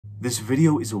This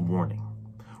video is a warning.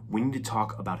 We need to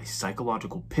talk about a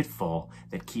psychological pitfall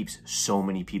that keeps so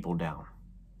many people down.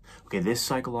 Okay, this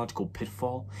psychological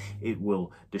pitfall, it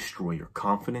will destroy your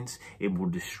confidence, it will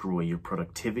destroy your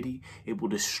productivity, it will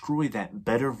destroy that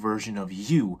better version of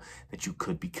you that you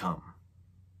could become.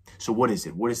 So what is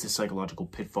it? What is the psychological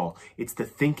pitfall? It's the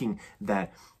thinking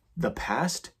that the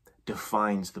past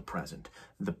defines the present.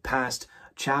 The past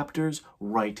chapters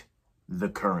write the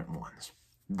current ones.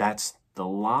 That's the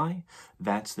lie,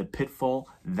 that's the pitfall,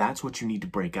 that's what you need to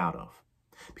break out of.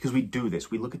 Because we do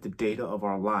this, we look at the data of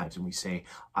our lives and we say,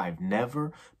 I've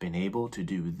never been able to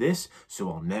do this, so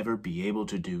I'll never be able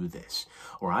to do this.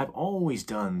 Or I've always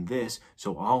done this,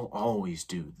 so I'll always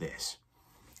do this.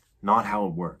 Not how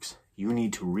it works. You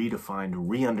need to redefine,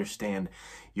 re-understand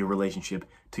your relationship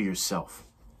to yourself.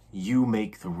 You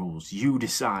make the rules. You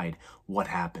decide what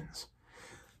happens.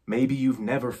 Maybe you've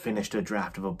never finished a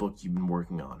draft of a book you've been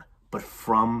working on. But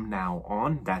from now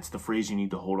on, that's the phrase you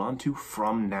need to hold on to.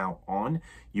 From now on,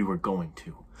 you are going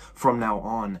to. From now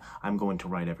on, I'm going to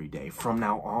write every day. From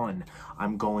now on,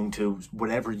 I'm going to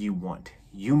whatever you want.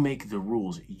 You make the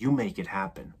rules. You make it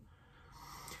happen.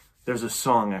 There's a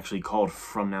song actually called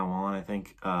From Now On, I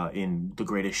think, in The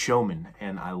Greatest Showman.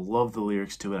 And I love the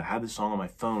lyrics to it. I had the song on my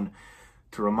phone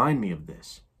to remind me of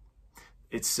this.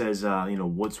 It says,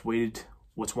 what's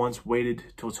once waited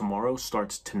till tomorrow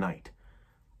starts tonight.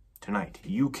 Tonight,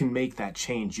 you can make that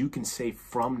change. You can say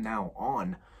from now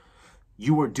on,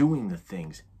 you are doing the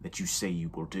things that you say you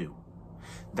will do.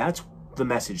 That's the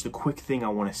message, the quick thing I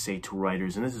want to say to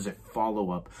writers. And this is a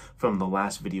follow-up from the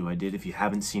last video I did. If you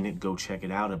haven't seen it, go check it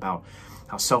out, about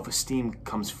how self-esteem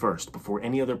comes first before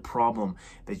any other problem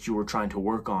that you are trying to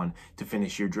work on to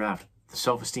finish your draft. The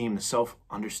self-esteem, the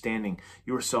self-understanding,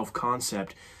 your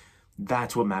self-concept,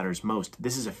 that's what matters most.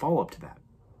 This is a follow-up to that.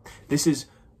 This is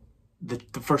the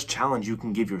first challenge you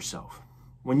can give yourself.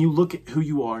 When you look at who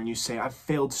you are and you say, I've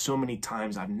failed so many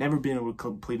times, I've never been able to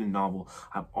complete a novel,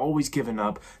 I've always given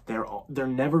up, they're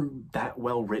never that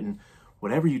well written,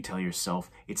 whatever you tell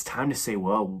yourself, it's time to say,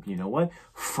 well, you know what?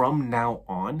 From now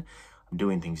on, I'm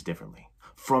doing things differently.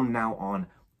 From now on,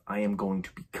 I am going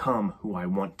to become who I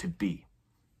want to be.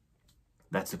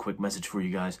 That's the quick message for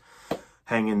you guys.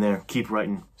 Hang in there, keep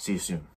writing, see you soon.